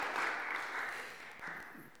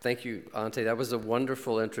Thank you, Ante. That was a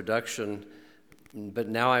wonderful introduction, but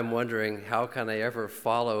now I'm wondering, how can I ever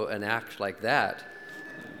follow an act like that?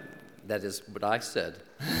 That is what I said.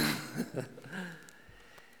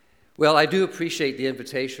 Well, I do appreciate the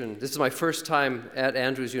invitation. This is my first time at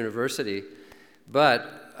Andrews University,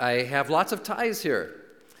 but I have lots of ties here.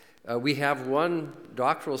 We have one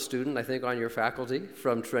doctoral student, I think, on your faculty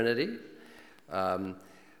from Trinity.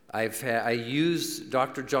 I used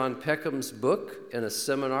Dr. John Peckham's book in a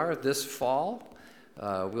seminar this fall.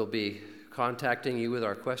 We'll be contacting you with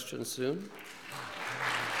our questions soon.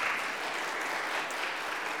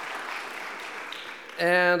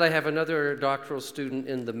 And I have another doctoral student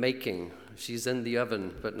in the making. She's in the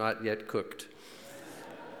oven, but not yet cooked.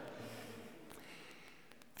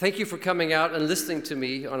 Thank you for coming out and listening to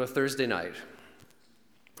me on a Thursday night.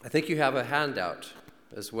 I think you have a handout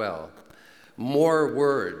as well. More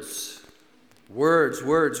words. Words,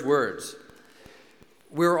 words, words.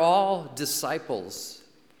 We're all disciples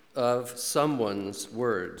of someone's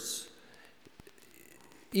words.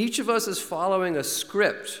 Each of us is following a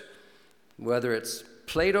script, whether it's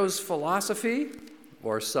Plato's philosophy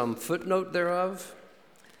or some footnote thereof,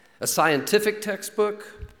 a scientific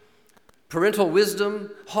textbook, parental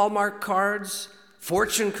wisdom, Hallmark cards,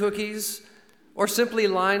 fortune cookies, or simply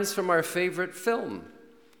lines from our favorite film.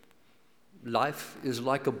 Life is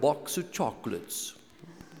like a box of chocolates.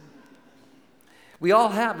 We all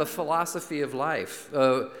have a philosophy of life,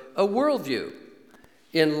 a worldview,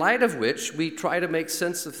 in light of which we try to make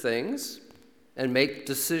sense of things and make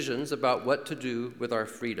decisions about what to do with our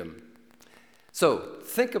freedom. So,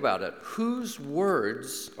 think about it. Whose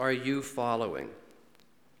words are you following?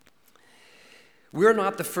 We're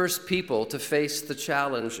not the first people to face the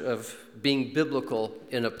challenge of being biblical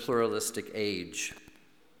in a pluralistic age.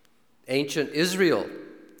 Ancient Israel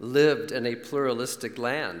lived in a pluralistic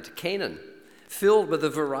land, Canaan, filled with a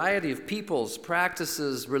variety of peoples,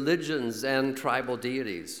 practices, religions, and tribal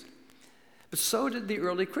deities. But so did the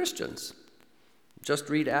early Christians. Just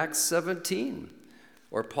read Acts 17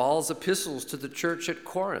 or Paul's epistles to the church at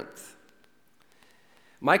Corinth.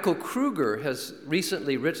 Michael Kruger has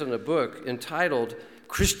recently written a book entitled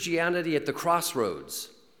Christianity at the Crossroads.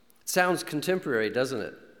 It sounds contemporary, doesn't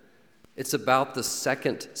it? It's about the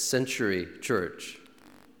 2nd century church.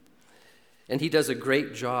 And he does a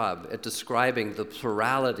great job at describing the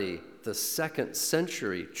plurality the 2nd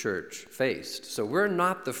century church faced. So we're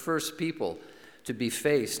not the first people to be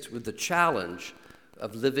faced with the challenge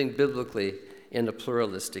of living biblically in a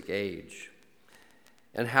pluralistic age.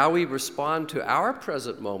 And how we respond to our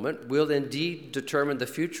present moment will indeed determine the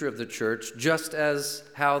future of the church, just as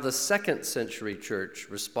how the 2nd century church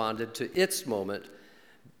responded to its moment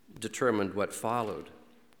determined what followed.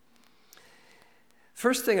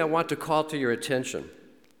 First thing I want to call to your attention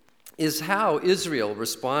is how Israel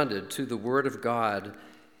responded to the Word of God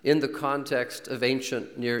in the context of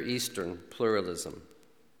ancient Near Eastern pluralism.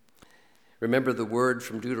 Remember the word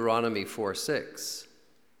from Deuteronomy 4:6.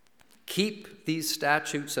 Keep these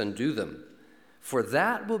statutes and do them, for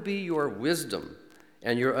that will be your wisdom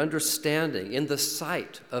and your understanding in the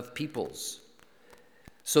sight of peoples,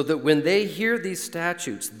 so that when they hear these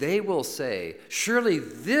statutes, they will say, surely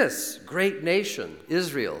this great nation,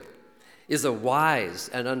 Israel, is a wise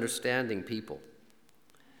and understanding people.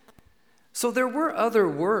 So there were other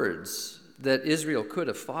words that Israel could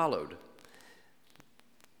have followed.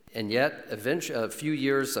 And yet, eventually, a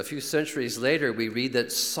few centuries later, we read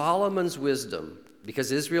that Solomon's wisdom,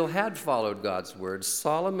 because Israel had followed God's word,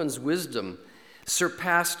 Solomon's wisdom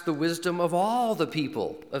surpassed the wisdom of all the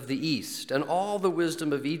people of the East and all the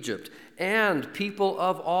wisdom of Egypt, and people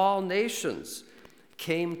of all nations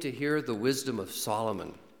came to hear the wisdom of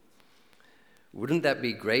Solomon. Wouldn't that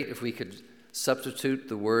be great if we could substitute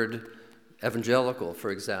the word evangelical,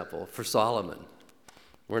 for example, for Solomon?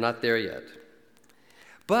 We're not there yet.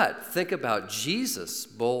 But think about Jesus'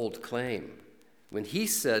 bold claim when he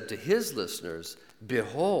said to his listeners,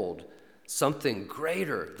 behold, something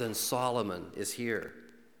greater than Solomon is here.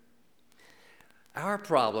 Our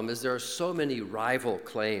problem is there are so many rival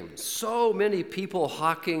claims, so many people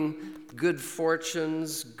hawking good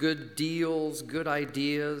fortunes, good deals, good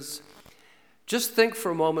ideas. Just think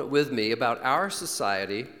for a moment with me about our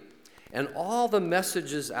society and all the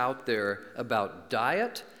messages out there about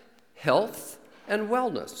diet, health, and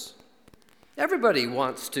wellness. Everybody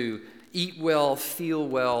wants to eat well, feel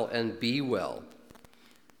well, and be well.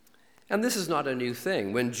 And this is not a new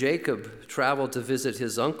thing. When Jacob traveled to visit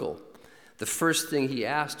his uncle, the first thing he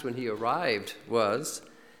asked when he arrived was,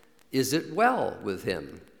 is it well with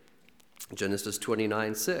him? Genesis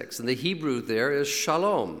 29:6. And the Hebrew there is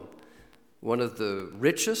shalom. one of the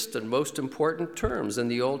richest and most important terms in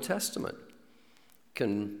the Old Testament. It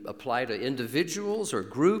can apply to individuals or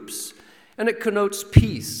groups, and it connotes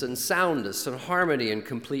peace and soundness and harmony and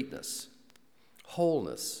completeness,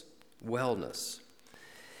 wholeness, wellness.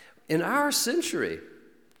 In our century,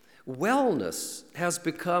 wellness has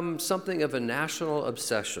become something of a national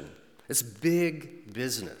obsession. It's big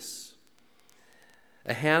business.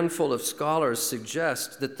 A handful of scholars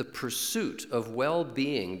suggest that the pursuit of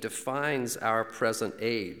well-being defines our present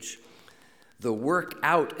age. The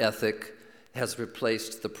work-out ethic has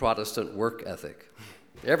replaced the Protestant work ethic.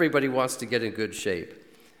 Everybody wants to get in good shape.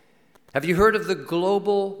 Have you heard of the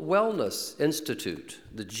Global Wellness Institute,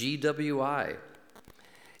 the GWI?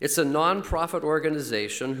 It's a nonprofit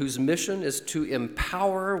organization whose mission is to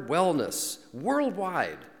empower wellness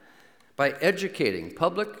worldwide by educating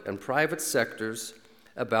public and private sectors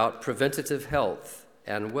about preventative health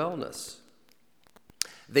and wellness.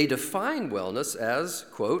 They define wellness as,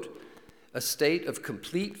 quote, a state of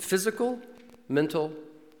complete physical, mental,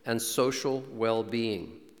 and social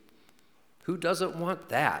well-being. Who doesn't want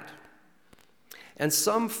that? And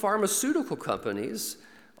some pharmaceutical companies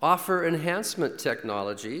offer enhancement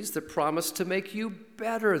technologies that promise to make you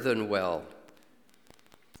better than well.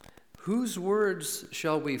 Whose words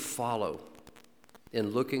shall we follow in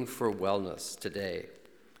looking for wellness today?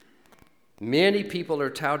 Many people are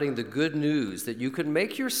touting the good news that you can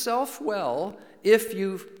make yourself well if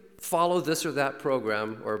you follow this or that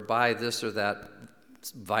program or buy this or that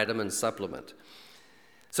vitamin supplement.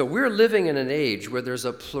 So we're living in an age where there's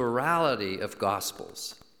a plurality of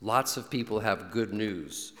gospels. Lots of people have good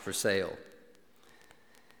news for sale.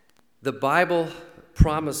 The Bible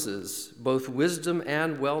promises both wisdom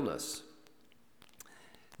and wellness.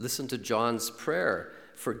 Listen to John's prayer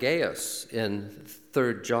for Gaius in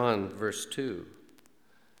 3 John verse 2.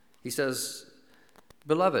 He says,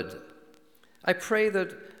 "Beloved, I pray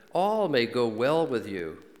that all may go well with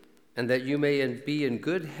you, and that you may be in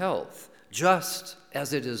good health, just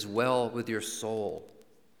as it is well with your soul."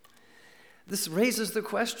 This raises the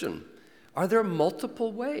question, are there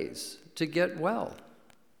multiple ways to get well?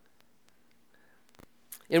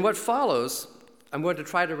 In what follows, I'm going to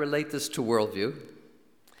try to relate this to worldview,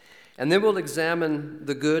 and then we'll examine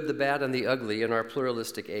the good, the bad, and the ugly in our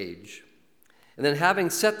pluralistic age. And then having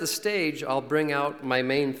set the stage, I'll bring out my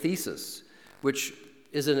main thesis, which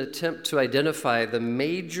is an attempt to identify the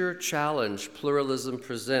major challenge pluralism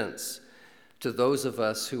presents to those of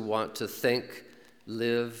us who want to think,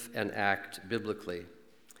 live, and act biblically.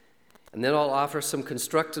 And then I'll offer some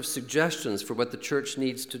constructive suggestions for what the church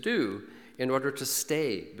needs to do in order to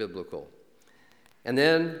stay biblical. And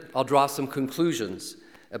then I'll draw some conclusions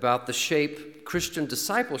about the shape Christian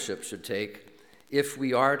discipleship should take if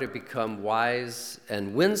we are to become wise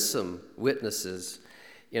and winsome witnesses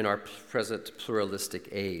in our present pluralistic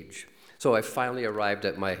age. So I finally arrived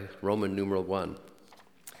at my Roman numeral 1.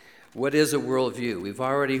 What is a worldview? We've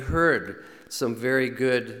already heard some very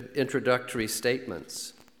good introductory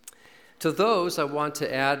statements. To those, I want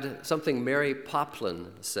to add something Mary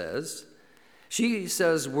Poplin says. She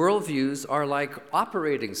says worldviews are like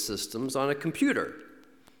operating systems on a computer,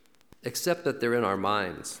 except that they're in our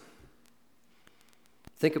minds.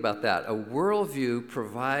 Think about that. A worldview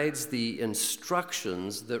provides the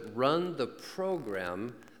instructions that run the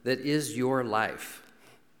program that is your life.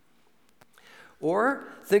 Or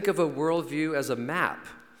think of a worldview as a map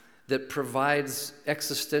that provides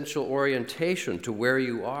existential orientation to where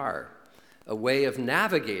you are, a way of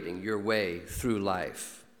navigating your way through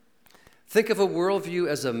life. Think of a worldview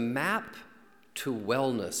as a map to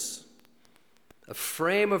wellness, a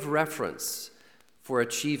frame of reference for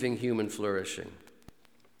achieving human flourishing.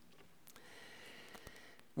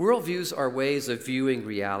 Worldviews are ways of viewing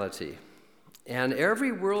reality, and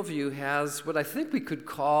every worldview has what I think we could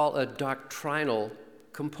call a doctrinal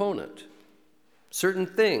component. Certain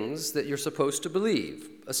things that you're supposed to believe,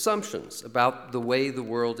 assumptions about the way the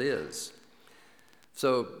world is.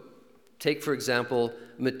 So take, for example,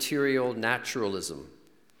 material naturalism,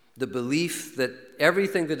 the belief that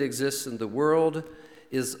everything that exists in the world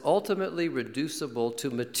is ultimately reducible to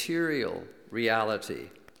material reality,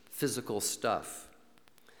 physical stuff.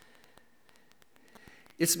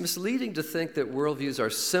 It's misleading to think that worldviews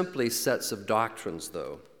are simply sets of doctrines,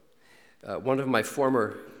 though. One of my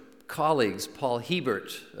former colleagues, Paul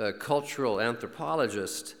Hebert, a cultural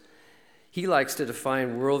anthropologist, he likes to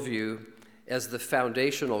define worldview as the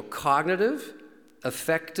foundational cognitive,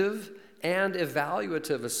 affective, and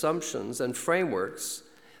evaluative assumptions and frameworks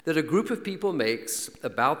that a group of people makes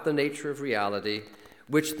about the nature of reality,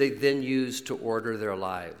 which they then use to order their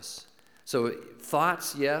lives. So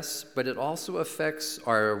thoughts, yes, but it also affects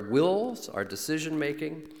our wills, our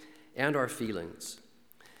decision-making, and our feelings.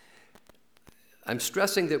 I'm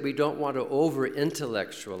stressing that we don't want to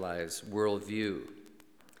over-intellectualize worldview.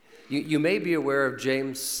 You may be aware of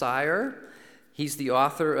James Sire. He's the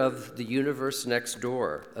author of The Universe Next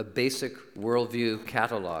Door, a basic worldview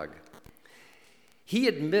catalog. He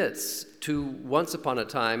admits to, once upon a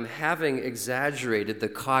time, having exaggerated the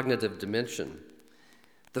cognitive dimension.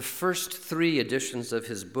 The first 3 editions of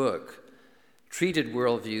his book treated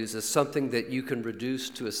worldviews as something that you can reduce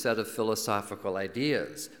to a set of philosophical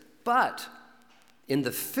ideas. But in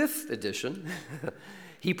the 5th edition,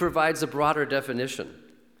 he provides a broader definition.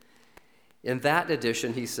 In that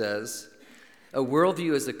edition, he says, a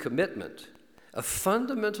worldview is a commitment, a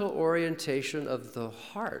fundamental orientation of the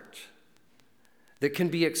heart that can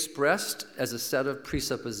be expressed as a set of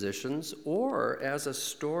presuppositions or as a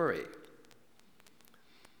story.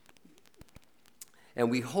 And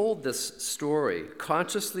we hold this story,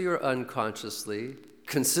 consciously or unconsciously,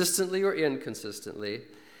 consistently or inconsistently,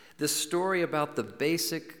 this story about the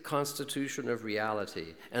basic constitution of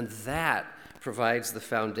reality, and that provides the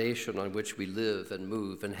foundation on which we live and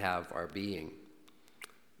move and have our being.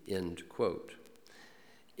 End quote.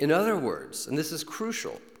 In other words, and this is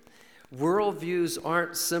crucial, worldviews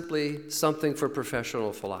aren't simply something for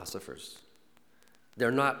professional philosophers. They're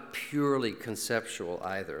not purely conceptual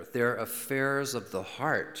either. They're affairs of the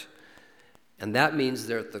heart, and that means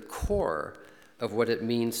they're at the core of what it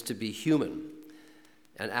means to be human.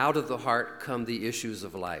 And out of the heart come the issues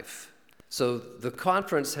of life. So the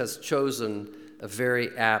conference has chosen a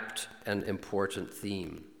very apt and important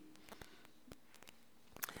theme.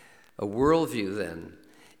 A worldview, then,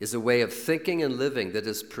 is a way of thinking and living that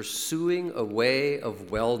is pursuing a way of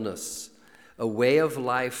wellness, a way of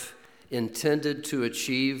life intended to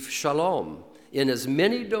achieve shalom in as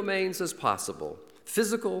many domains as possible: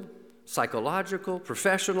 physical, psychological,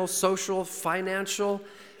 professional, social, financial,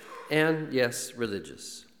 and, yes,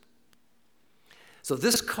 religious. So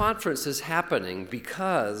this conference is happening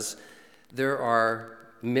because there are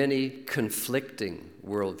many conflicting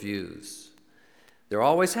worldviews. There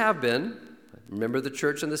always have been. Remember the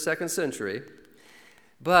church in the 2nd century.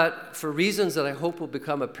 But for reasons that I hope will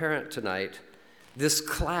become apparent tonight, this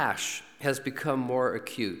clash has become more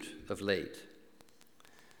acute of late.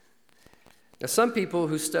 Now, some people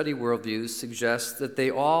who study worldviews suggest that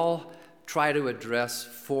they all try to address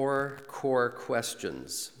 4 core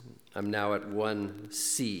questions. I'm now at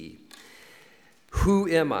 1C. Who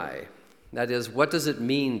am I? That is, what does it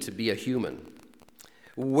mean to be a human?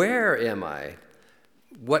 Where am I?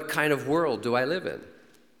 What kind of world do I live in?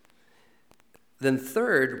 Then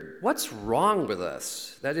third, what's wrong with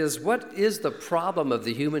us? That is, what is the problem of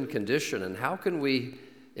the human condition and how can we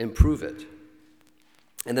improve it?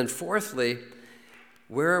 And then fourthly,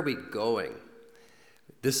 where are we going?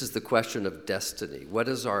 This is the question of destiny. What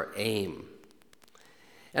is our aim?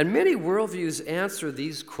 And many worldviews answer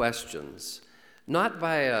these questions not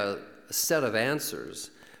by a set of answers,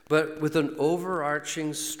 but with an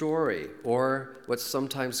overarching story, or what's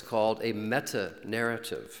sometimes called a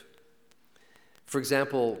meta-narrative. For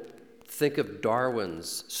example, think of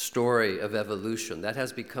Darwin's story of evolution. That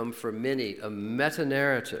has become for many a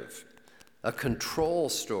meta-narrative, a control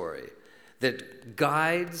story that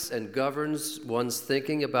guides and governs one's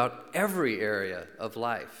thinking about every area of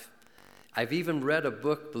life. I've even read a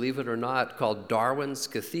book, believe it or not, called Darwin's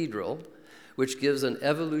Cathedral, which gives an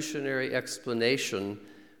evolutionary explanation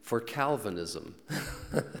for Calvinism.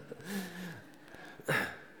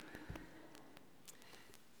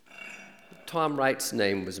 Tom Wright's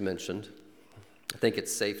name was mentioned. I think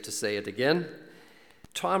it's safe to say it again.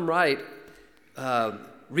 Tom Wright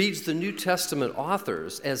reads the New Testament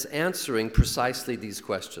authors as answering precisely these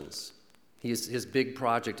questions. His big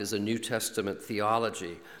project is a New Testament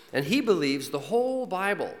theology. And he believes the whole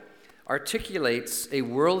Bible articulates a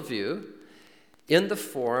worldview in the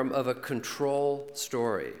form of a control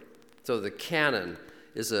story. So the canon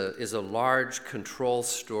is a large control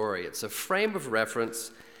story. It's a frame of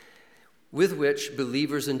reference with which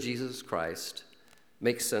believers in Jesus Christ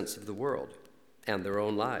make sense of the world and their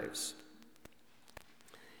own lives.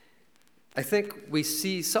 I think we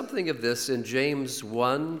see something of this in James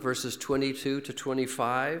 1, verses 22 to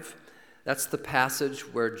 25. That's the passage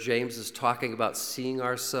where James is talking about seeing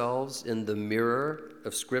ourselves in the mirror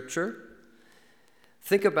of Scripture.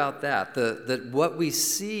 Think about that what we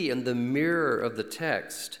see in the mirror of the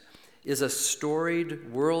text is a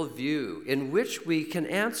storied worldview in which we can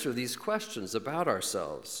answer these questions about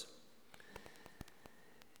ourselves.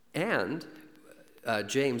 And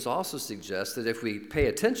James also suggests that if we pay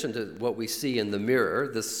attention to what we see in the mirror,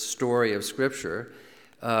 this story of Scripture,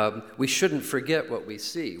 we shouldn't forget what we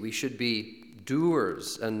see. We should be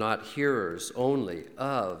doers and not hearers only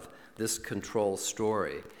of this control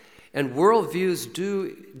story. And worldviews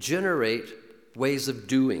do generate ways of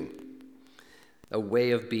doing, a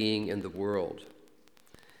way of being in the world.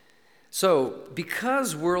 So,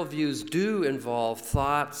 because worldviews do involve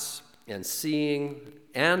thoughts and seeing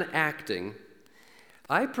and acting,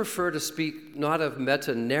 I prefer to speak not of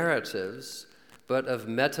meta-narratives, but of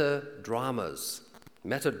meta-dramas,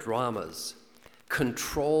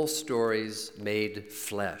 control stories made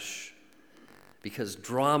flesh. Because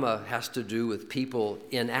drama has to do with people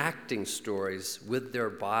enacting stories with their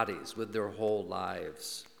bodies, with their whole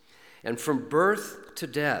lives. And from birth to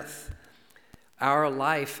death, our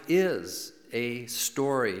life is a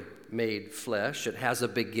story made flesh. It has a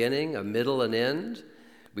beginning, a middle, and end.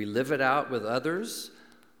 We live it out with others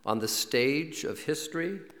on the stage of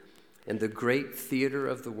history in the great theater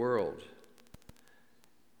of the world.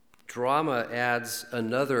 Drama adds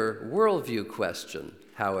another worldview question,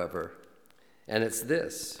 however, and it's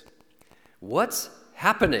this: what's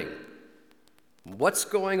happening? What's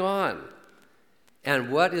going on?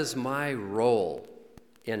 And what is my role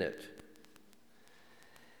in it?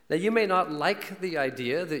 Now, you may not like the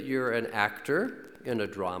idea that you're an actor in a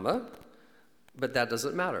drama, but that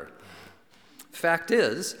doesn't matter. Fact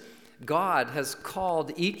is, God has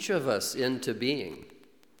called each of us into being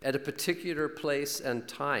at a particular place and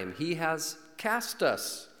time. He has cast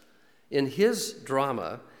us in his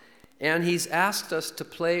drama, and he's asked us to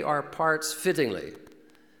play our parts fittingly,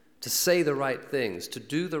 to say the right things, to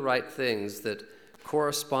do the right things that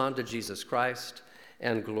correspond to Jesus Christ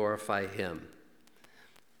and glorify him.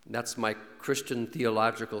 That's my Christian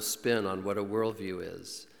theological spin on what a worldview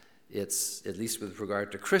is. It's, at least with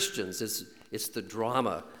regard to Christians, it's the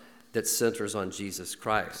drama that centers on Jesus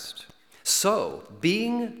Christ. So,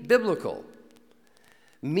 being biblical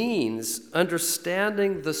means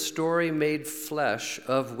understanding the story made flesh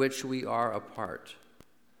of which we are a part.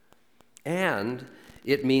 And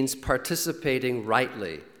it means participating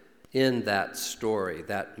rightly in that story,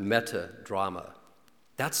 that meta-drama.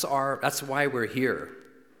 That's why we're here.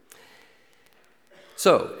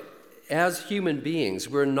 So, as human beings,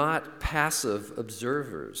 we're not passive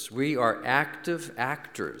observers. We are active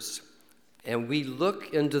actors. And we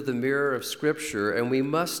look into the mirror of Scripture, and we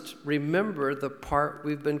must remember the part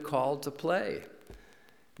we've been called to play.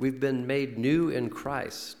 We've been made new in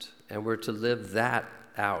Christ, and we're to live that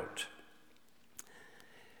out.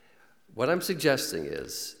 What I'm suggesting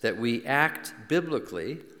is that we act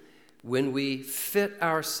biblically when we fit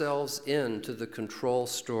ourselves into the control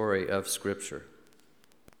story of Scripture.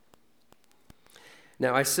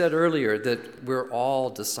 Now, I said earlier that we're all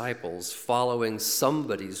disciples following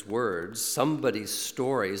somebody's words, somebody's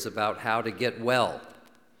stories about how to get well.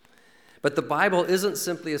 But the Bible isn't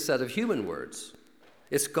simply a set of human words.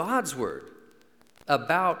 It's God's word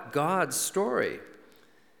about God's story.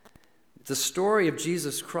 The story of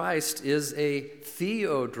Jesus Christ is a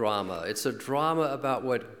theodrama. It's a drama about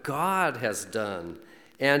what God has done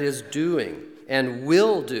and is doing and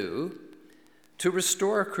will do to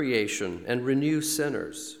restore creation and renew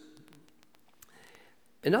sinners.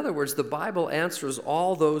 In other words, the Bible answers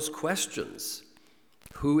all those questions.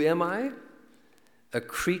 Who am I? A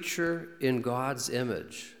creature in God's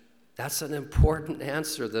image. That's an important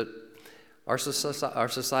answer that our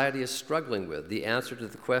society is struggling with, the answer to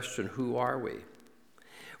the question, who are we?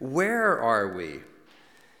 Where are we?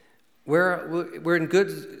 We're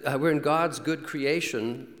in God's good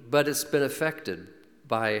creation, but it's been affected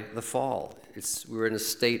by the fall. We're in a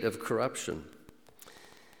state of corruption.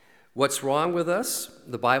 What's wrong with us?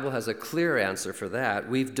 The Bible has a clear answer for that.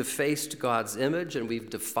 We've defaced God's image and we've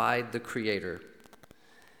defied the Creator.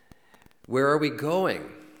 Where are we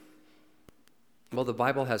going? Well, the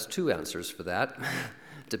Bible has two answers for that,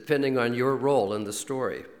 depending on your role in the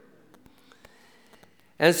story.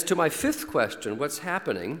 As to my fifth question, what's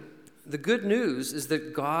happening? The good news is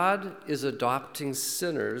that God is adopting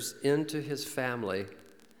sinners into his family,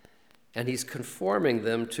 and he's conforming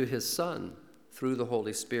them to his Son through the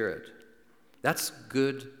Holy Spirit. That's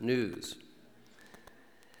good news.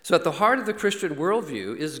 So at the heart of the Christian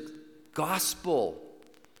worldview is gospel,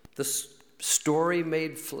 the story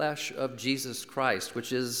made flesh of Jesus Christ,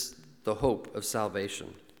 which is the hope of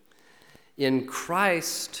salvation. In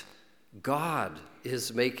Christ, God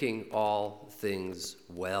is making all things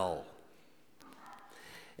well.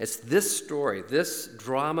 It's this story, this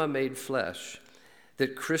drama made flesh,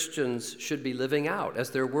 that Christians should be living out as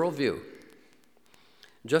their worldview.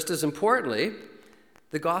 Just as importantly,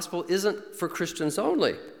 the gospel isn't for Christians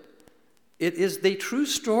only. It is the true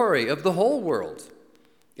story of the whole world.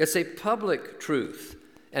 It's a public truth,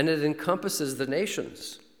 and it encompasses the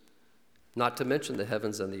nations, not to mention the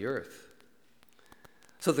heavens and the earth.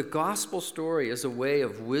 So the gospel story is a way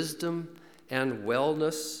of wisdom and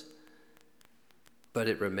wellness, but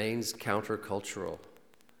it remains countercultural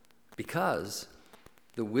because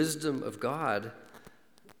the wisdom of God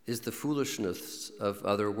is the foolishness of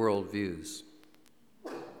other worldviews.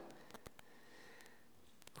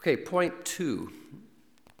 Okay, point 2.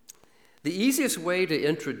 The easiest way to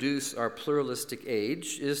introduce our pluralistic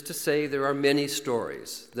age is to say there are many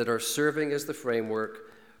stories that are serving as the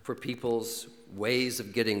framework for people's ways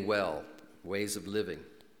of getting well, ways of living.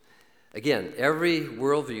 Again, every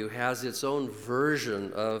worldview has its own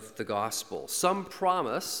version of the gospel, some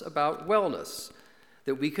promise about wellness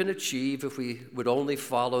that we can achieve if we would only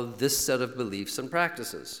follow this set of beliefs and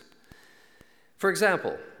practices. For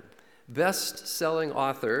example, best-selling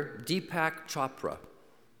author Deepak Chopra.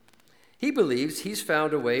 He believes he's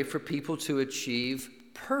found a way for people to achieve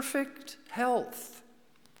perfect health,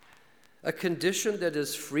 a condition that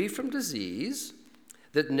is free from disease,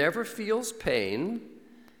 that never feels pain,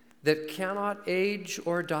 that cannot age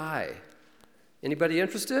or die. Anybody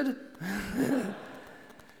interested?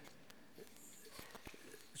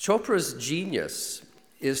 Chopra's genius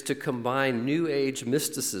is to combine New Age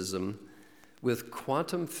mysticism with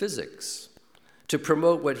quantum physics to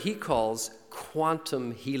promote what he calls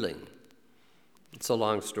quantum healing. It's a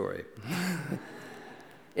long story.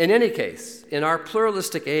 In any case, in our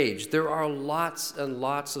pluralistic age, there are lots and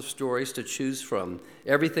lots of stories to choose from,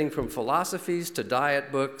 everything from philosophies to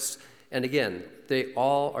diet books, and again, they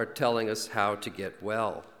all are telling us how to get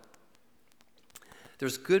well.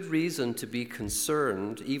 There's good reason to be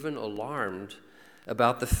concerned, even alarmed,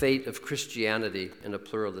 about the fate of Christianity in a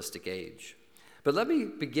pluralistic age. But let me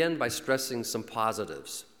begin by stressing some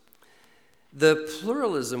positives. The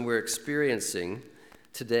pluralism we're experiencing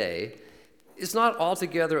today is not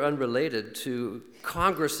altogether unrelated to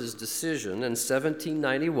Congress's decision in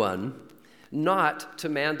 1791 not to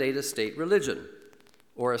mandate a state religion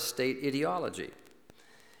or a state ideology.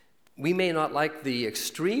 We may not like the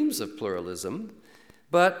extremes of pluralism,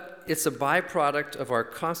 but it's a byproduct of our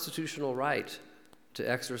constitutional right to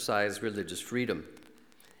exercise religious freedom.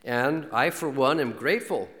 And I, for one, am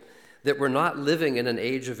grateful that we're not living in an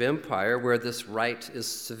age of empire where this right is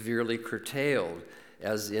severely curtailed,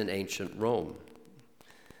 as in ancient Rome.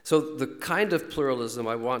 So the kind of pluralism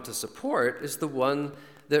I want to support is the one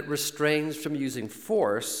that restrains from using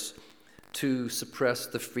force to suppress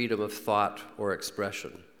the freedom of thought or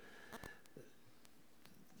expression.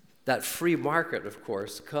 That free market, of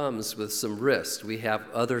course, comes with some risk. We have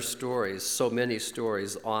other stories, so many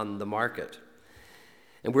stories on the market.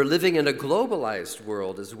 And we're living in a globalized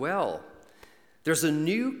world as well. There's a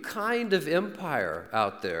new kind of empire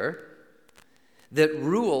out there that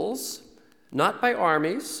rules not by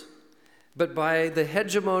armies, but by the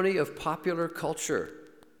hegemony of popular culture.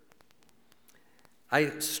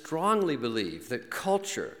 I strongly believe that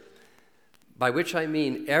culture, by which I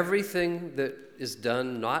mean everything that is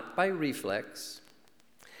done not by reflex,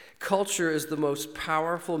 culture is the most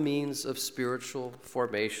powerful means of spiritual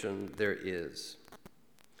formation there is.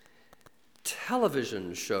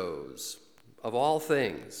 Television shows, of all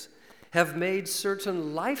things, have made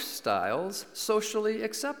certain lifestyles socially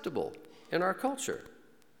acceptable in our culture.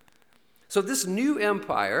 So this new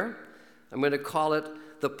empire, I'm going to call it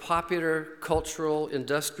the popular cultural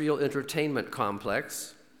industrial entertainment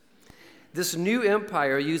complex. This new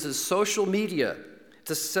empire uses social media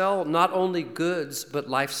to sell not only goods, but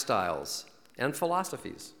lifestyles and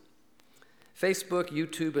philosophies. Facebook,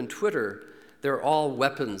 YouTube, and Twitter, they're all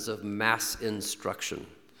weapons of mass instruction.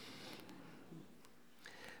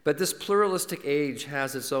 But this pluralistic age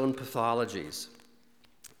has its own pathologies.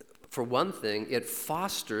 For one thing, it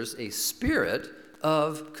fosters a spirit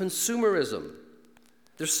of consumerism.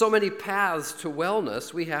 There's so many paths to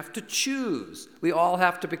wellness, we have to choose. We all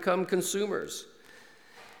have to become consumers.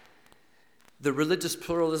 The religious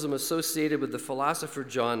pluralism associated with the philosopher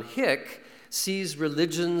John Hick sees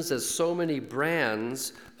religions as so many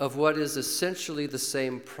brands of what is essentially the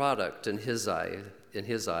same product in his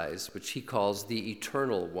eyes, which he calls the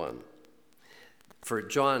eternal one. For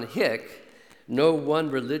John Hick, no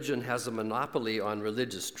one religion has a monopoly on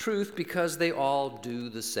religious truth because they all do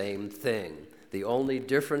the same thing. The only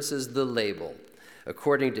difference is the label.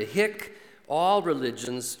 According to Hick, all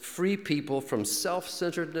religions free people from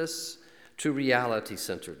self-centeredness to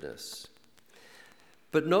reality-centeredness.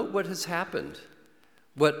 But note what has happened.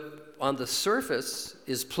 What on the surface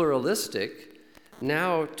is pluralistic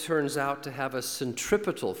now turns out to have a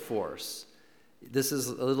centripetal force. This is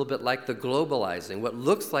a little bit like the globalizing. What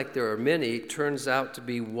looks like there are many turns out to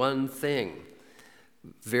be one thing.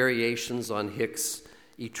 Variations on Hicks'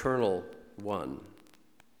 eternal one.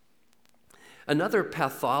 Another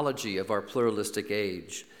pathology of our pluralistic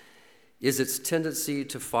age is its tendency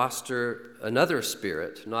to foster another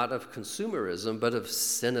spirit, not of consumerism, but of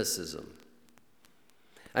cynicism.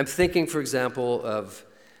 I'm thinking, for example, of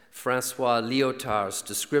Francois Lyotard's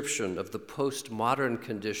description of the postmodern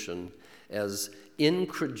condition as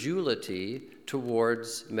incredulity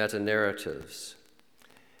towards meta-narratives.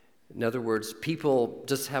 In other words, people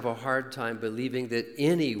just have a hard time believing that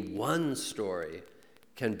any one story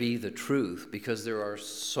can be the truth because there are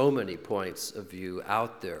so many points of view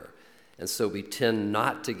out there. And so we tend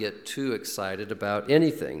not to get too excited about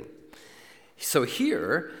anything. So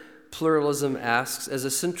here, pluralism acts as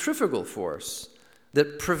a centrifugal force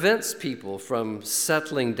that prevents people from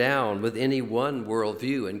settling down with any one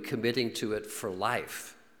worldview and committing to it for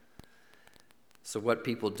life. So what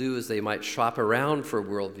people do is they might shop around for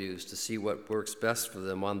worldviews to see what works best for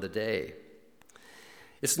them on the day.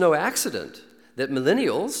 It's no accident that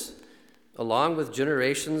millennials, along with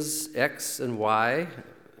generations X and Y,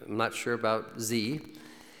 I'm not sure about Z,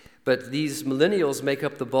 but these millennials make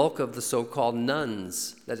up the bulk of the so-called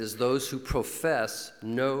nones, that is, those who profess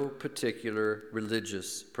no particular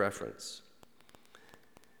religious preference.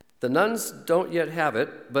 The nones don't yet have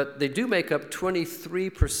it, but they do make up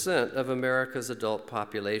 23% of America's adult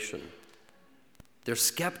population. They're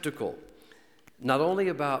skeptical, not only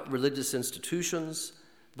about religious institutions,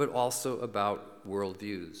 but also about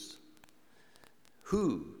worldviews.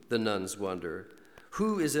 Who, the nones wonder,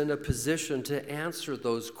 who is in a position to answer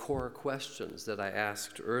those core questions that I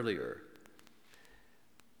asked earlier?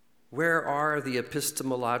 Where are the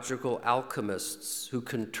epistemological alchemists who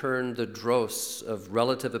can turn the dross of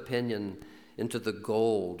relative opinion into the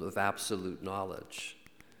gold of absolute knowledge?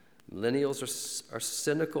 Millennials are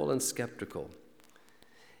cynical and skeptical.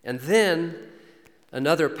 And then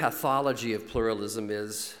another pathology of pluralism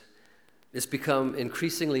is it's become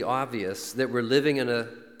increasingly obvious that we're living in a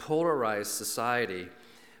polarized society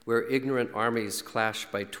where ignorant armies clash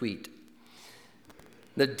by tweet.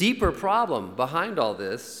 The deeper problem behind all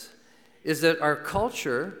this is that our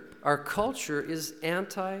culture is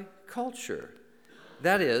anti-culture.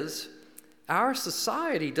 That is, our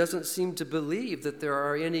society doesn't seem to believe that there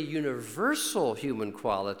are any universal human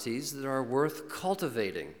qualities that are worth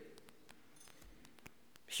cultivating.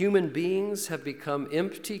 Human beings have become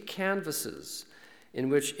empty canvases in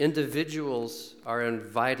which individuals are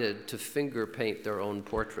invited to finger paint their own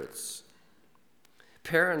portraits.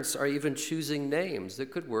 Parents are even choosing names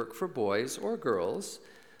that could work for boys or girls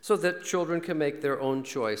so that children can make their own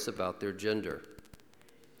choice about their gender.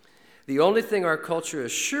 The only thing our culture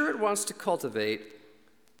is sure it wants to cultivate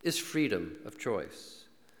is freedom of choice.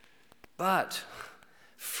 But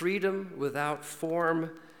freedom without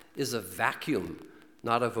form is a vacuum,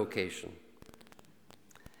 not a vocation.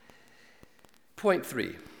 Point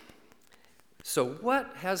 3. So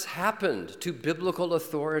what has happened to biblical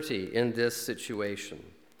authority in this situation?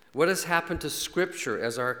 What has happened to Scripture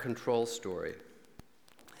as our control story?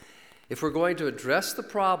 If we're going to address the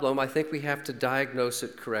problem, I think we have to diagnose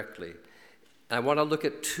it correctly. I want to look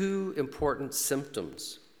at two important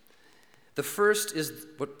symptoms. The first is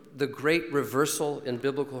the great reversal in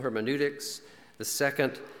biblical hermeneutics. The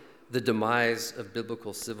second, the demise of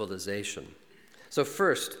biblical civilization. So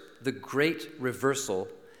first, the great reversal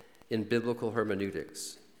in biblical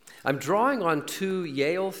hermeneutics. I'm drawing on two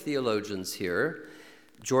Yale theologians here,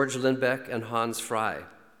 George Lindbeck and Hans Frey.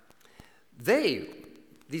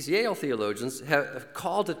 These Yale theologians have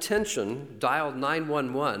called attention, dialed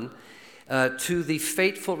 911, to the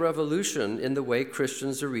fateful revolution in the way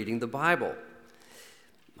Christians are reading the Bible.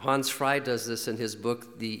 Hans Frey does this in his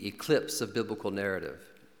book, The Eclipse of Biblical Narrative.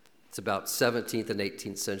 It's about 17th and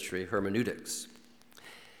 18th century hermeneutics.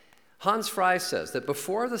 Hans Frey says that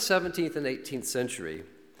before the 17th and 18th century,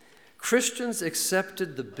 Christians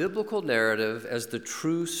accepted the biblical narrative as the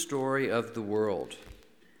true story of the world.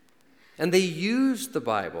 And they used the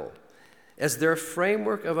Bible as their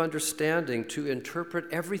framework of understanding to interpret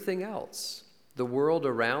everything else, the world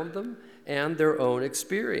around them and their own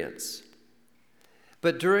experience.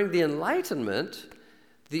 But during the Enlightenment,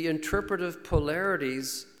 the interpretive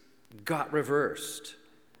polarities got reversed.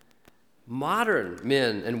 Modern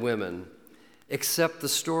men and women accept the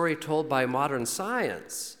story told by modern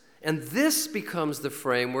science, and this becomes the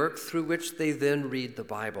framework through which they then read the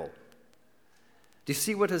Bible. Do you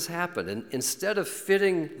see what has happened? And instead of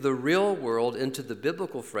fitting the real world into the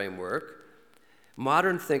biblical framework,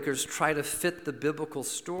 Modern thinkers try to fit the biblical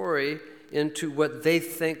story into what they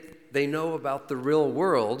think they know about the real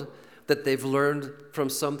world that they've learned from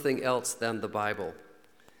something else than the Bible.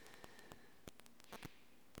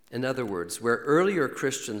 In other words, where earlier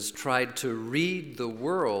Christians tried to read the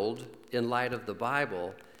world in light of the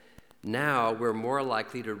Bible, now we're more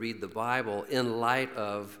likely to read the Bible in light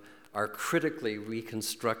of our critically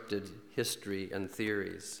reconstructed history and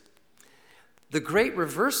theories. The great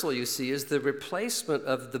reversal, you see, is the replacement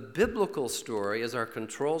of the biblical story as our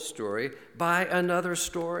control story by another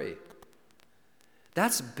story.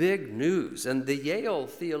 That's big news, and the Yale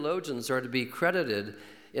theologians are to be credited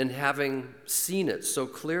in having seen it so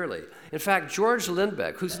clearly. In fact, George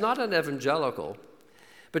Lindbeck, who's not an evangelical,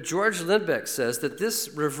 but George Lindbeck says that this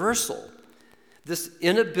reversal, this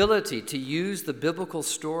inability to use the biblical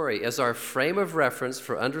story as our frame of reference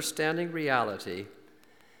for understanding reality,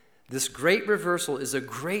 this great reversal is a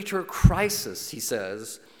greater crisis, he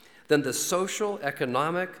says, than the social,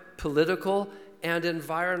 economic, political, and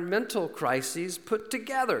environmental crises put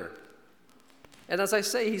together. And as I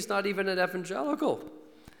say, he's not even an evangelical.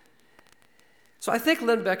 So I think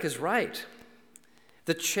Lindbeck is right.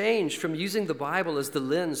 The change from using the Bible as the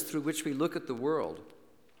lens through which we look at the world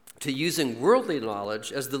to using worldly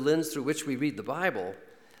knowledge as the lens through which we read the Bible,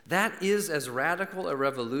 that is as radical a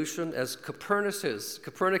revolution as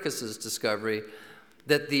Copernicus's discovery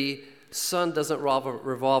that the sun doesn't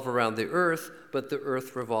revolve around the earth, but the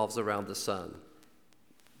earth revolves around the sun.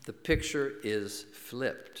 The picture is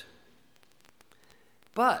flipped.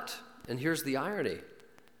 But, and here's the irony,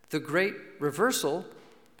 the great reversal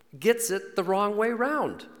gets it the wrong way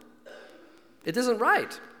round. It isn't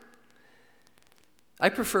right. I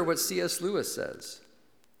prefer what C.S. Lewis says.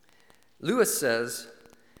 Lewis says,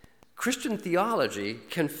 Christian theology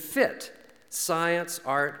can fit science,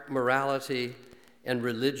 art, morality, and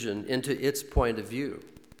religion into its point of view.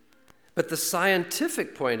 But the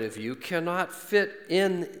scientific point of view cannot fit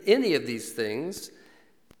in any of these things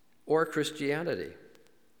or Christianity.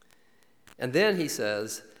 And then he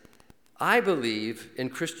says, I believe in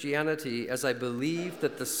Christianity as I believe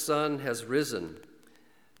that the sun has risen,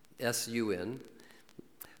 S-U-N,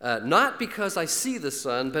 not because I see the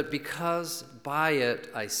sun, but because by it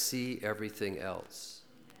I see everything else.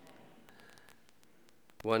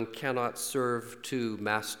 One cannot serve two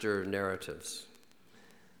master narratives.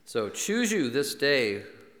 So choose you this day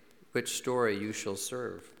which story you shall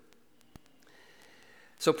serve.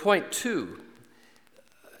 So point 2.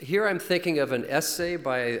 Here I'm thinking of an essay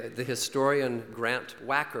by the historian Grant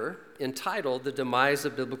Wacker entitled The Demise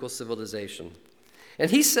of Biblical Civilization. And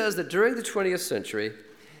he says that during the 20th century,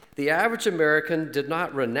 the average American did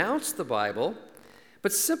not renounce the Bible,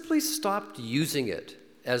 but simply stopped using it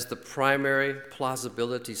as the primary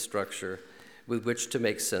plausibility structure with which to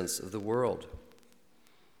make sense of the world.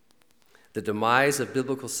 The demise of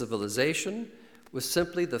biblical civilization was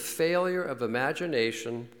simply the failure of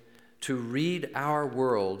imagination to read our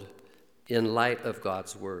world in light of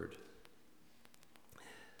God's Word.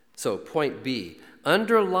 So, point B,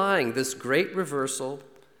 underlying this great reversal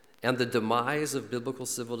and the demise of biblical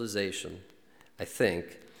civilization, I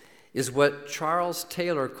think, is what Charles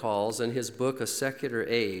Taylor calls in his book, A Secular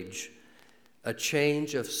Age, a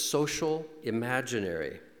change of social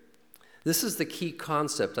imaginary. This is the key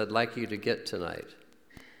concept I'd like you to get tonight.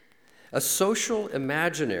 A social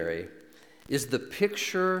imaginary is the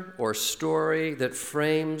picture or story that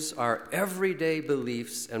frames our everyday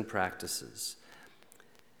beliefs and practices.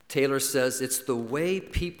 Taylor says it's the way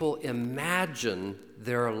people imagine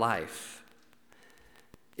their life.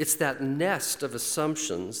 It's that nest of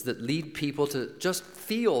assumptions that lead people to just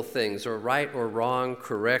feel things are right or wrong,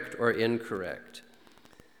 correct or incorrect.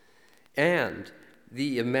 And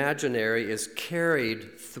the imaginary is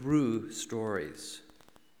carried through stories.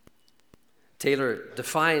 Taylor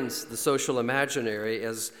defines the social imaginary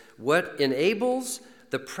as what enables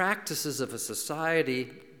the practices of a society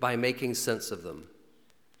by making sense of them.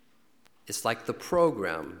 It's like the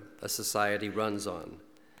program a society runs on.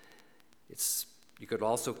 You could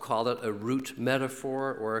also call it a root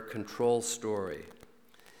metaphor or a control story.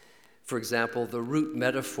 For example, the root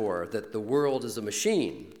metaphor that the world is a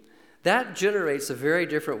machine, that generates a very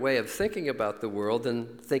different way of thinking about the world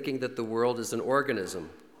than thinking that the world is an organism.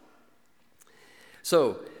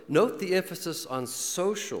 So, note the emphasis on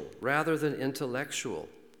social rather than intellectual.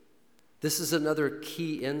 This is another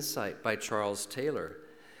key insight by Charles Taylor.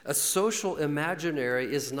 A social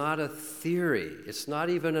imaginary is not a theory. It's not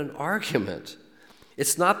even an argument.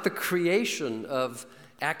 It's not the creation of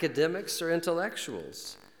academics or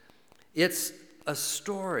intellectuals. It's a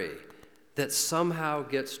story that somehow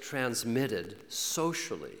gets transmitted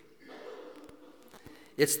socially.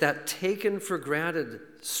 It's that taken for granted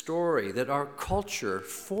story that our culture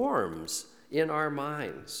forms in our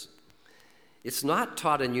minds. It's not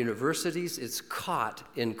taught in universities, it's caught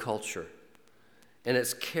in culture, and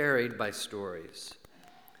it's carried by stories.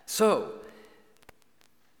 So,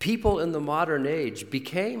 people in the modern age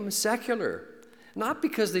became secular, not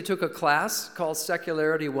because they took a class called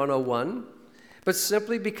Secularity 101, but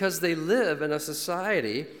simply because they live in a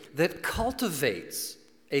society that cultivates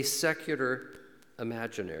a secular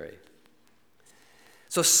imaginary.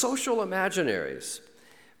 So social imaginaries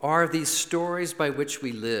are these stories by which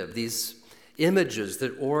we live, these images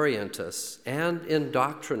that orient us and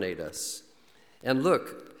indoctrinate us. And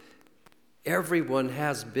look, everyone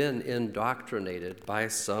has been indoctrinated by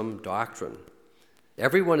some doctrine.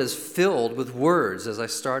 Everyone is filled with words, as I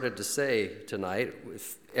started to say tonight.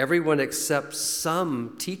 Everyone accepts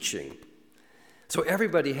some teaching. So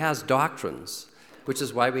everybody has doctrines, which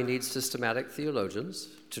is why we need systematic theologians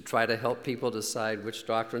to try to help people decide which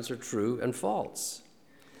doctrines are true and false.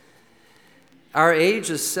 Our age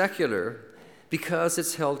is secular because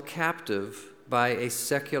it's held captive by a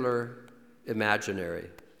secular imaginary,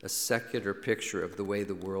 a secular picture of the way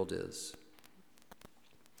the world is.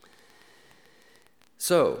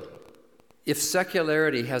 So, if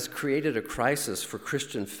secularity has created a crisis for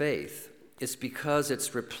Christian faith, it's because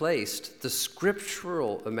it's replaced the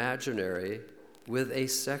scriptural imaginary with a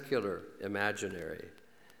secular imaginary.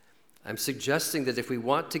 I'm suggesting that if we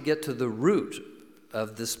want to get to the root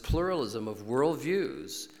of this pluralism of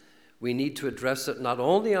worldviews, we need to address it not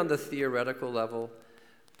only on the theoretical level,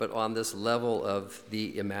 but on this level of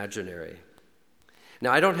the imaginary.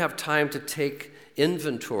 Now, I don't have time to take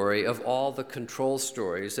inventory of all the control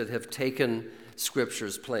stories that have taken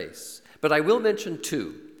Scripture's place, but I will mention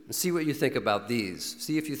two and see what you think about these.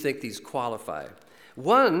 See if you think these qualify.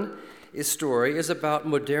 One story is about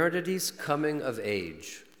modernity's coming of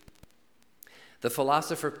age. The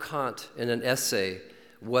philosopher Kant, in an essay,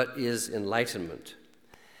 What is Enlightenment?,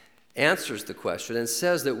 answers the question and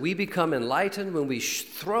says that we become enlightened when we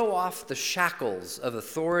throw off the shackles of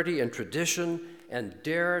authority and tradition and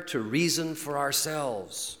dare to reason for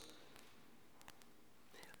ourselves.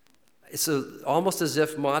 It's almost as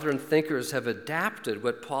if modern thinkers have adapted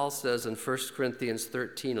what Paul says in 1 Corinthians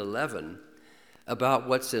 13:11 about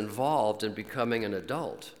what's involved in becoming an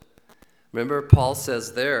adult. Remember, Paul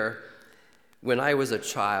says there, when I was a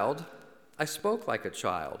child, I spoke like a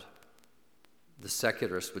child. The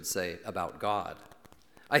secularist would say, about God.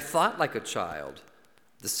 I thought like a child.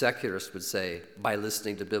 The secularist would say, by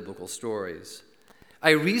listening to biblical stories.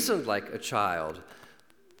 I reasoned like a child.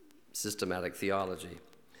 Systematic theology.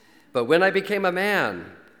 But when I became a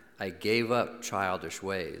man, I gave up childish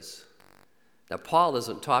ways. Now, Paul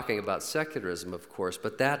isn't talking about secularism, of course,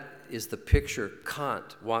 but that is the picture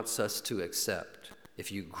Kant wants us to accept. If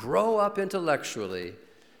you grow up intellectually,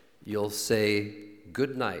 you'll say,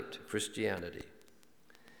 good night, Christianity.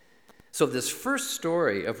 So this first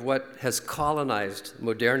story of what has colonized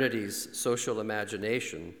modernity's social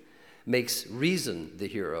imagination makes reason the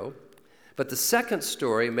hero, but the second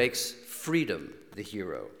story makes freedom the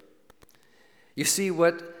hero. You see,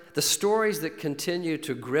 what the stories that continue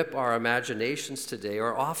to grip our imaginations today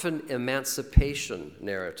are often emancipation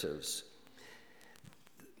narratives.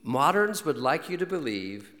 Moderns would like you to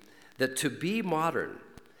believe that to be modern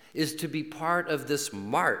is to be part of this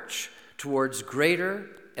march towards greater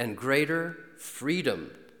and greater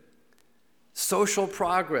freedom. Social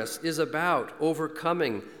progress is about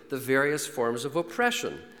overcoming the various forms of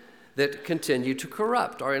oppression that continue to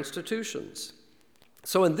corrupt our institutions.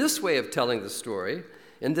 So in this way of telling the story,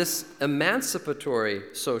 in this emancipatory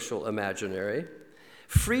social imaginary,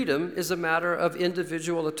 freedom is a matter of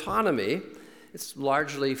individual autonomy. It's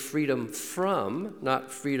largely freedom from,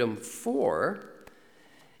 not freedom for.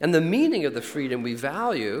 And the meaning of the freedom we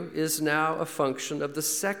value is now a function of the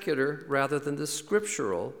secular rather than the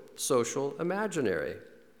scriptural social imaginary.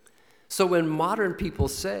 So when modern people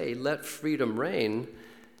say, let freedom reign,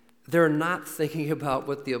 they're not thinking about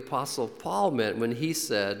what the Apostle Paul meant when he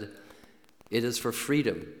said, it is for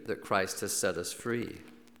freedom that Christ has set us free.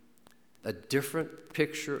 A different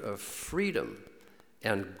picture of freedom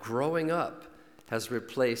and growing up has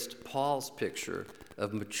replaced Paul's picture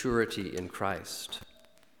of maturity in Christ.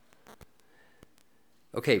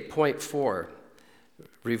 Okay, point 4,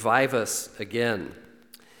 revive us again.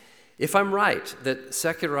 If I'm right that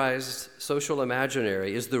secularized social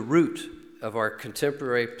imaginary is the root of our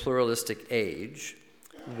contemporary pluralistic age,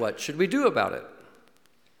 what should we do about it?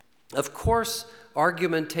 Of course,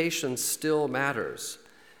 argumentation still matters,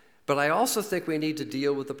 but I also think we need to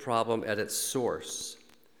deal with the problem at its source.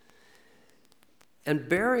 And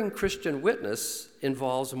bearing Christian witness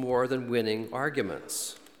involves more than winning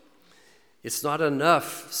arguments. It's not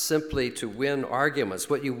enough simply to win arguments.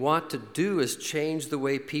 What you want to do is change the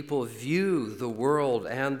way people view the world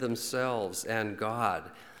and themselves and God.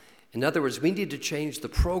 In other words, we need to change the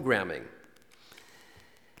programming.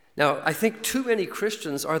 Now, I think too many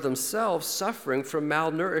Christians are themselves suffering from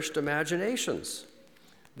malnourished imaginations.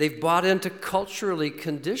 They've bought into culturally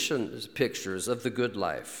conditioned pictures of the good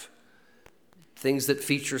life, things that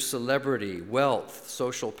feature celebrity, wealth,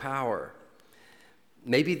 social power.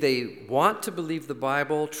 Maybe they want to believe the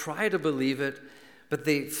Bible, try to believe it, but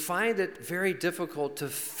they find it very difficult to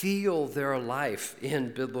feel their life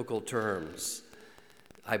in biblical terms.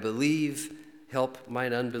 I believe, help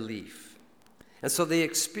mine unbelief. And so they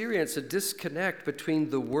experience a disconnect between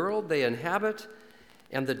the world they inhabit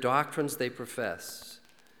and the doctrines they profess.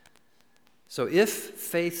 So if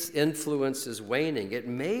faith's influence is waning, it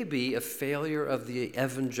may be a failure of the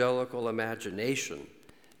evangelical imagination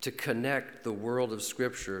to connect the world of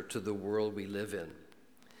Scripture to the world we live in.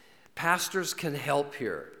 Pastors can help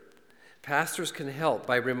here. Pastors can help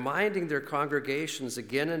by reminding their congregations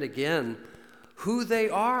again and again who they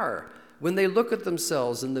are when they look at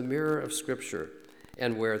themselves in the mirror of Scripture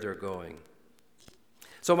and where they're going.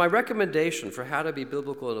 So my recommendation for how to be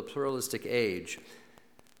biblical in a pluralistic age,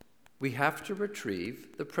 we have to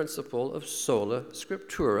retrieve the principle of sola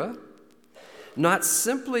scriptura, not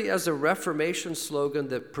simply as a Reformation slogan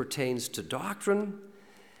that pertains to doctrine,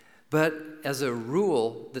 but as a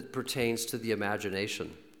rule that pertains to the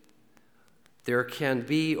imagination. There can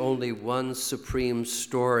be only one supreme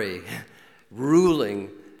story ruling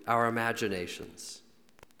our imaginations.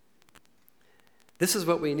 This is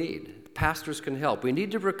what we need. Pastors can help. We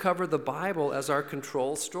need to recover the Bible as our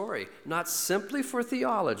control story, not simply for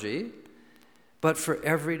theology, but for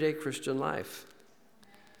everyday Christian life.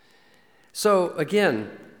 So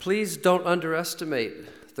again, please don't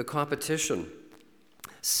underestimate the competition.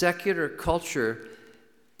 Secular culture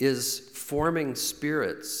is forming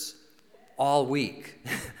spirits all week.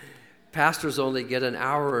 Pastors only get an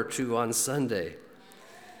hour or two on Sunday.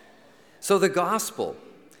 So the gospel,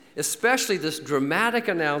 especially this dramatic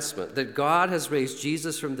announcement that God has raised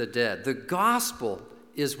Jesus from the dead, the gospel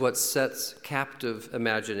is what sets captive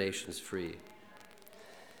imaginations free.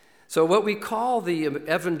 So what we call the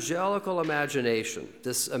evangelical imagination,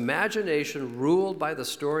 this imagination ruled by the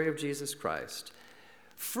story of Jesus Christ,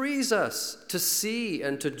 frees us to see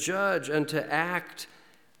and to judge and to act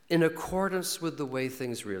in accordance with the way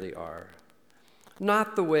things really are,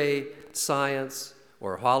 not the way science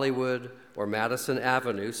or Hollywood or Madison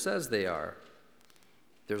Avenue says they are.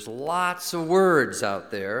 There's lots of words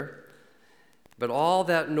out there, but all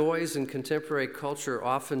that noise in contemporary culture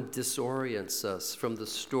often disorients us from the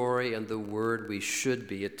story and the word we should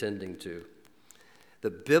be attending to. The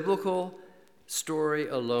biblical story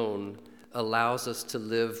alone allows us to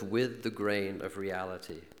live with the grain of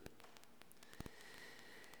reality.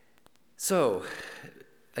 So,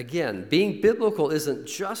 again, being biblical isn't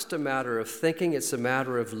just a matter of thinking, it's a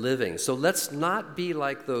matter of living. So let's not be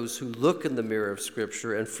like those who look in the mirror of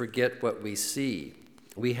Scripture and forget what we see.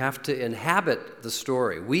 We have to inhabit the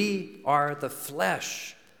story. We are the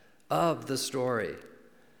flesh of the story,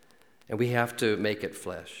 and we have to make it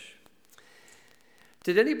flesh.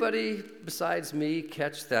 Did anybody besides me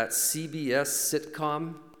catch that CBS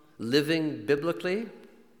sitcom, Living Biblically?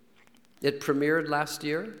 It premiered last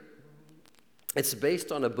year. It's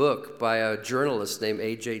based on a book by a journalist named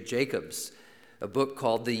A.J. Jacobs, a book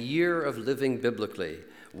called The Year of Living Biblically,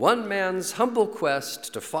 one man's humble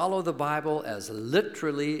quest to follow the Bible as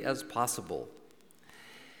literally as possible.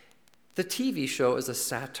 The TV show is a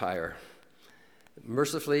satire.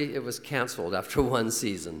 Mercifully, it was canceled after one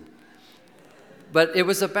season. But it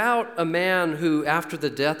was about a man who, after the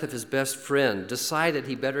death of his best friend, decided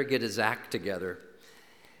he better get his act together.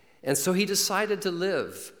 And so he decided to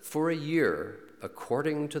live for a year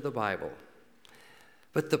according to the Bible.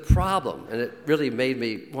 But the problem, and it really made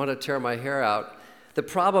me want to tear my hair out, the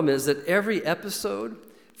problem is that every episode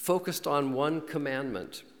focused on one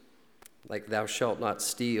commandment, like thou shalt not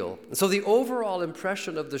steal. And so the overall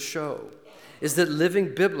impression of the show is that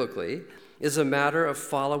living biblically is a matter of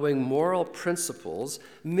following moral principles,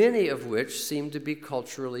 many of which seem to be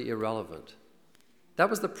culturally irrelevant. That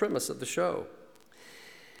was the premise of the show.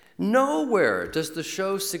 Nowhere does the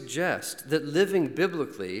show suggest that living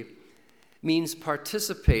biblically means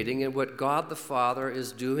participating in what God the Father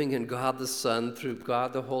is doing in God the Son through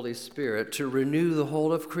God the Holy Spirit to renew the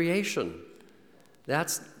whole of creation.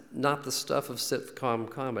 That's not the stuff of sitcom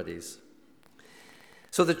comedies.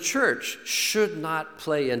 So the church should not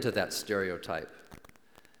play into that stereotype.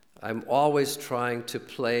 I'm always trying to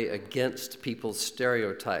play against people's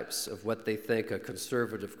stereotypes of what they think a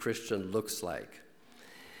conservative Christian looks like.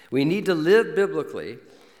 We need to live biblically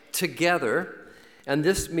together, and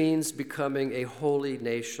this means becoming a holy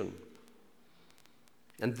nation.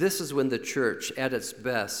 And this is when the church, at its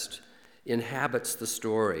best, inhabits the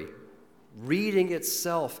story, reading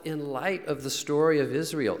itself in light of the story of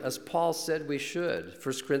Israel, as Paul said we should.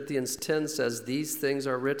 1 Corinthians 10 says, "These things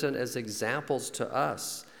are written as examples to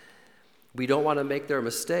us." We don't want to make their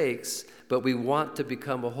mistakes, but we want to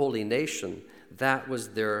become a holy nation. That was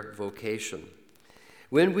their vocation.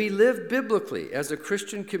 When we live biblically as a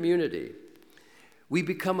Christian community, we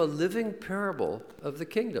become a living parable of the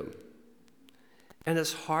kingdom. And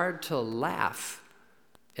it's hard to laugh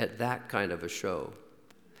at that kind of a show.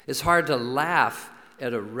 It's hard to laugh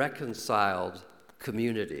at a reconciled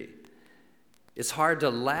community. It's hard to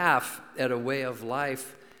laugh at a way of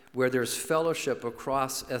life where there's fellowship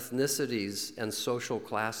across ethnicities and social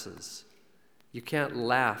classes. You can't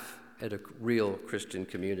laugh at a real Christian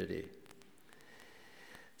community.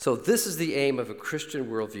 So this is the aim of a Christian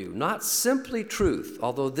worldview, not simply truth,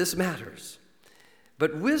 although this matters,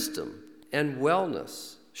 but wisdom and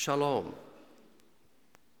wellness, shalom.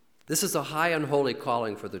 This is a high and holy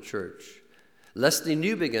calling for the church. Lesslie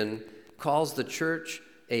Newbigin calls the church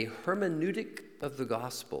a hermeneutic of the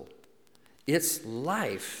gospel. Its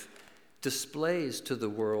life displays to the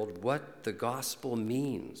world what the gospel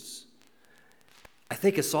means. I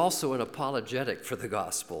think it's also an apologetic for the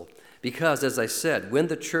gospel because, as I said, when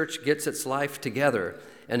the church gets its life together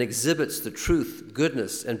and exhibits the truth,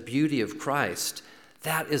 goodness, and beauty of Christ,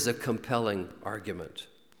 that is a compelling argument.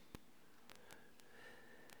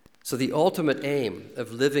 So the ultimate aim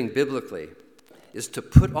of living biblically is to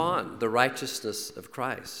put on the righteousness of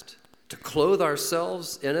Christ, to clothe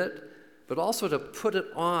ourselves in it, but also to put it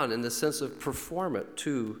on in the sense of perform it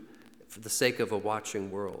too, for the sake of a watching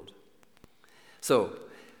world. So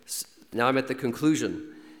now I'm at the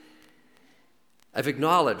conclusion. I've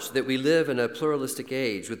acknowledged that we live in a pluralistic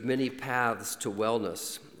age with many paths to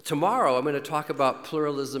wellness. Tomorrow I'm going to talk about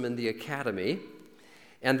pluralism in the academy,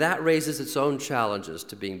 and that raises its own challenges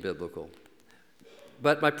to being biblical.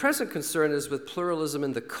 But my present concern is with pluralism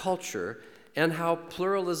in the culture and how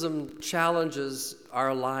pluralism challenges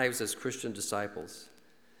our lives as Christian disciples.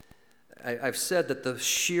 I've said that the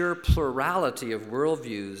sheer plurality of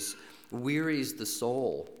worldviews wearies the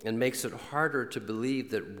soul and makes it harder to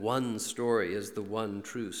believe that one story is the one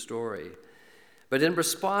true story. But in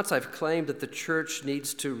response, I've claimed that the church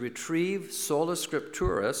needs to retrieve sola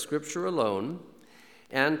scriptura, Scripture alone,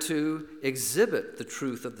 and to exhibit the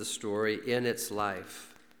truth of the story in its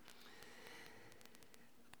life.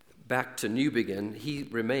 Back to Newbigin, he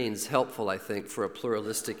remains helpful, I think, for a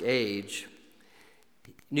pluralistic age.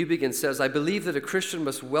 Newbigin says, "I believe that a Christian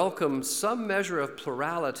must welcome some measure of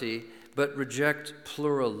plurality, but reject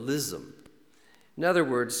pluralism." In other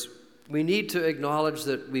words, we need to acknowledge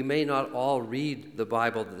that we may not all read the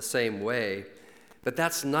Bible the same way, but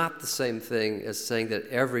that's not the same thing as saying that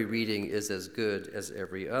every reading is as good as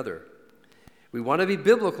every other. We want to be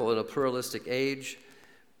biblical in a pluralistic age,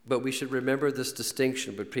 but we should remember this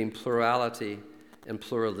distinction between plurality and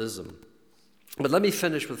pluralism. But let me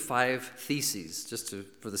finish with 5 theses,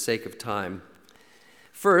 for the sake of time.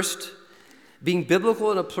 First, being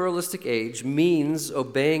biblical in a pluralistic age means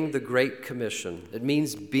obeying the Great Commission. It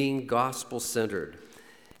means being gospel-centered.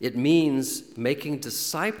 It means making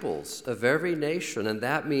disciples of every nation, and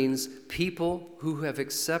that means people who have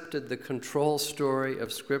accepted the control story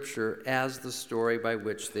of Scripture as the story by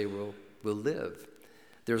which they will live.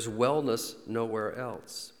 There's wellness nowhere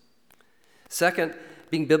else. Second,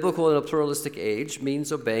 being biblical in a pluralistic age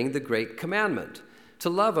means obeying the Great Commandment, to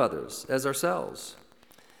love others as ourselves.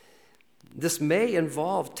 This may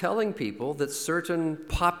involve telling people that certain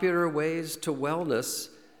popular ways to wellness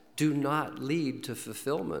do not lead to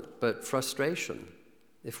fulfillment, but frustration.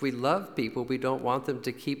 If we love people, we don't want them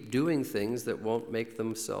to keep doing things that won't make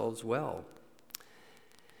themselves well.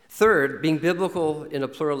 Third, being biblical in a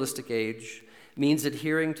pluralistic age means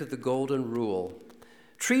adhering to the golden rule,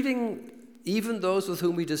 treating even those with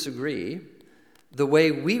whom we disagree the way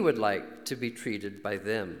we would like to be treated by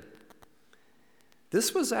them.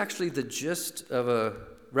 This was actually the gist of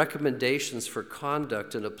recommendations for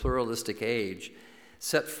conduct in a pluralistic age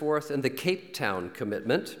set forth in the Cape Town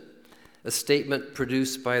Commitment, a statement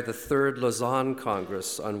produced by the Third Lausanne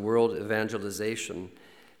Congress on World Evangelization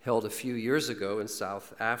held a few years ago in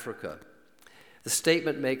South Africa. The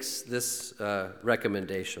statement makes this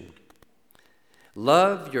recommendation.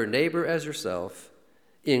 Love your neighbor as yourself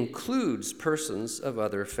includes persons of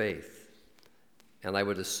other faith. And I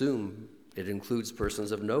would assume It includes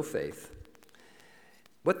persons of no faith.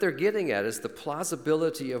 What they're getting at is the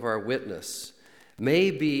plausibility of our witness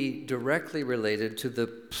may be directly related to the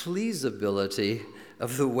pleasability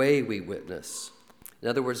of the way we witness. In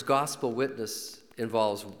other words, gospel witness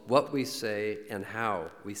involves what we say and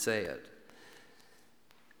how we say it.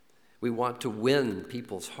 We want to win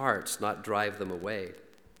people's hearts, not drive them away.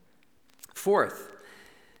 Fourth,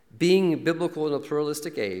 being biblical in a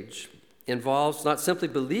pluralistic age involves not simply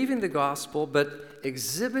believing the gospel, but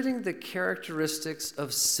exhibiting the characteristics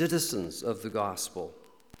of citizens of the gospel.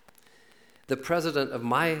 The president of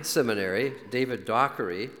my seminary, David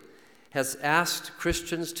Dockery, has asked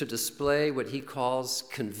Christians to display what he calls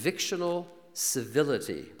convictional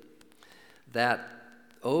civility, that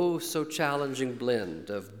oh so challenging blend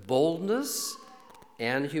of boldness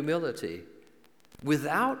and humility,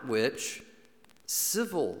 without which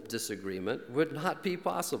civil disagreement would not be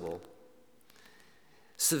possible.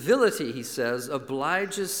 Civility, he says,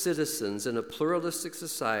 obliges citizens in a pluralistic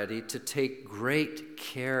society to take great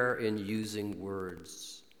care in using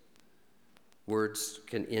words. Words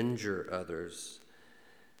can injure others.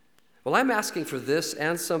 Well, I'm asking for this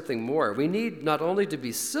and something more. We need not only to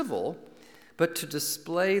be civil, but to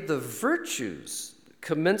display the virtues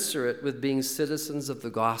commensurate with being citizens of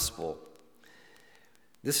the gospel.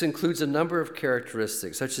 This includes a number of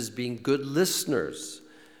characteristics, such as being good listeners,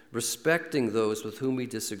 respecting those with whom we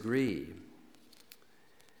disagree.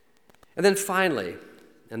 And then finally,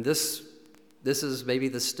 and this is maybe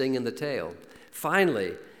the sting in the tail,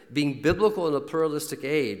 finally, being biblical in a pluralistic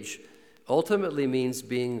age ultimately means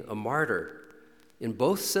being a martyr in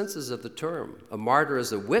both senses of the term. A martyr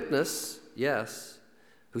is a witness, yes,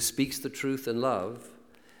 who speaks the truth in love,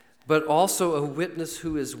 but also a witness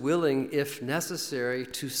who is willing, if necessary,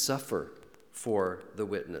 to suffer for the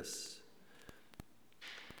witness.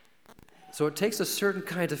 So it takes a certain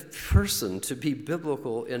kind of person to be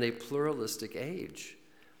biblical in a pluralistic age.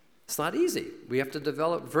 It's not easy. We have to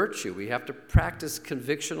develop virtue. We have to practice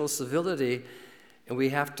convictional civility, and we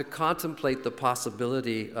have to contemplate the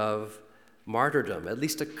possibility of martyrdom, at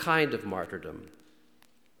least a kind of martyrdom.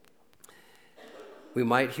 We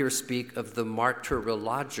might here speak of the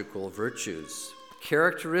martyrological virtues,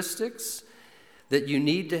 characteristics that you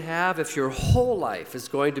need to have if your whole life is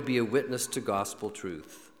going to be a witness to gospel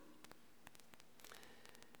truth.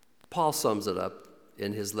 Paul sums it up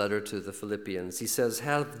in his letter to the Philippians. He says,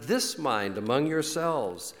 "Have this mind among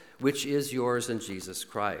yourselves, which is yours in Jesus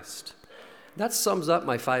Christ." That sums up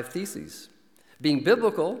my 5 theses. Being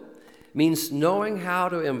biblical means knowing how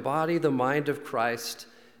to embody the mind of Christ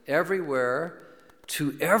everywhere,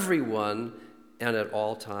 to everyone, and at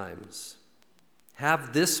all times.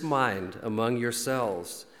 Have this mind among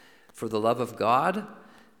yourselves for the love of God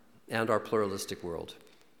and our pluralistic world.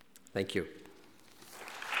 Thank you.